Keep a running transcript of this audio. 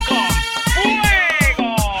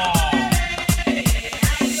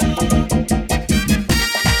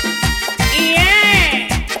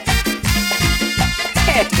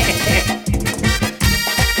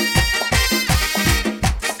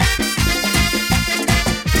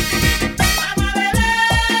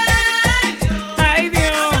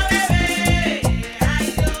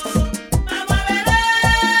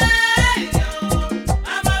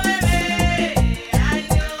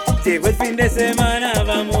semana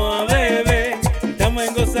vamos a beber, estamos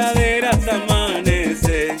en gozadera hasta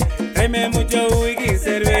amanecer. Tráeme mucho whisky,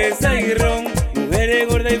 cerveza y ron, mujeres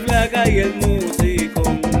gordas y flacas y el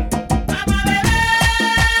musicón. Vamos a beber,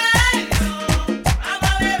 ay Dios, vamos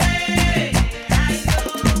a beber, ay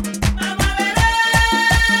Dios, vamos a beber,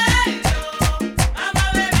 ay Dios, vamos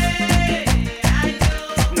a beber, ay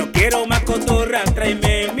Dios. No quiero más cotorra,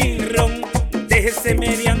 tráeme mi ron, déjese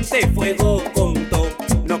mediante fuego con todo.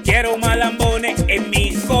 No quiero malambones en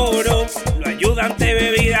mi coro, lo ayudan de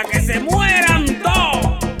bebida que se mueran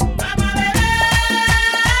todos. Vamos a beber,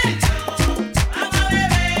 ay Dios, vamos a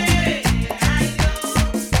beber, ay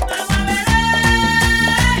Dios, vamos a beber,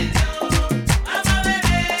 ay Dios, vamos a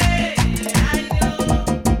beber, ay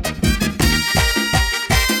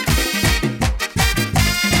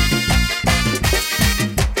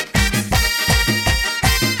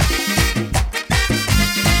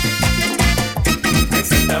Hay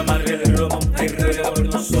Santa Madre del Romo, hay ruega por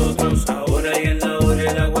nosotros, ahora y en la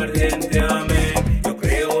hora el aguardiente, amén. Yo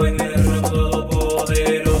creo en el ron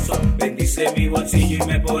todopoderoso, bendice mi bolsillo y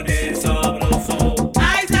me pone sabroso.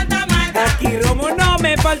 Ay Santa Marta, Aquí romo no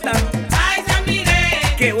me falta, ay San Miguel,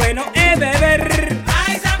 qué bueno es beber.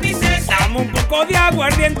 ay San Vicente, Dame un poco de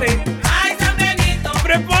aguardiente, ay San Benito,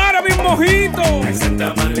 prepara mi mojito. Hay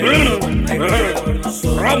Santa Madre del Romo, hay ruega por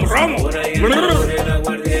nosotros, ahora y en la hora el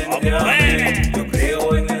aguardiente, amén. Yo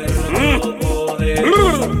creo en el ron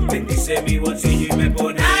todopoderoso, bendice mi bolsillo y me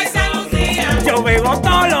pone ay San Lucía, Yo bebo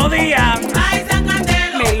todos los días, ay San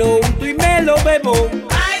Candelo, me lo unto y me lo bebo.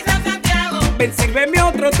 ay San Santiago, Ven, sírveme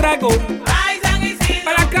otro trago, ay San Isidro,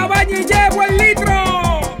 para la cabaña y llevo el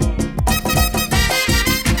litro.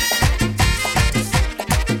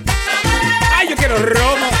 Ay, yo quiero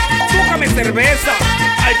romo, búscame cerveza,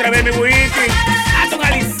 ay, tráeme mi whisky, haz un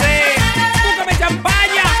alicé, búscame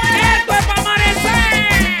champaña, esto es para amanecer.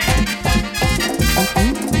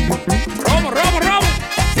 Romo, romo, romo,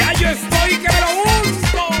 ya yo estoy que me lo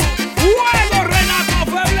unto. Fuego, Renato,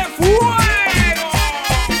 feble, fuego.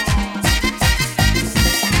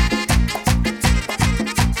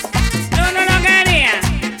 Tú no lo querías,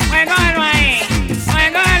 pues cógelo ahí,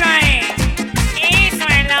 Eso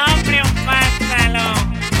es el hombre, un pásalo.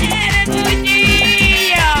 ¡Eres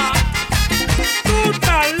cuchillo! Tú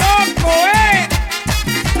estás loco, ¿eh?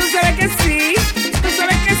 Tú sabes que sí, tú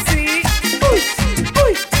sabes que sí. Uy,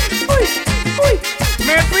 uy, uy, uy,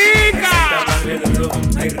 me pica.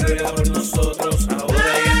 Hay ruega por nosotros,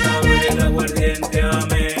 ahora y en la hora el aguardiente,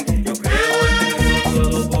 amén. Yo creo en el ron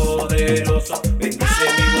todopoderoso, bendice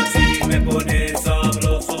mi bolsillo y me pone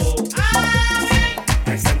sabroso.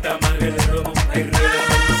 Ay, Santa Madre del Romo, hay ruega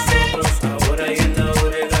por nosotros, ahora y en la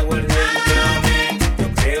hora el aguardiente, amén. Yo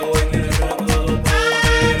creo en el ron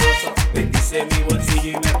todopoderoso, bendice mi bolsillo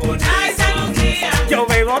y me pone ay San Lucía, Yo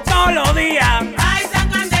bebo todos los días, ay San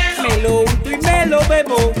Candelo, me lo unto y me lo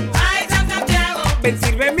bebo. ay San Santiago, Ven,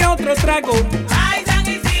 sírveme otro trago,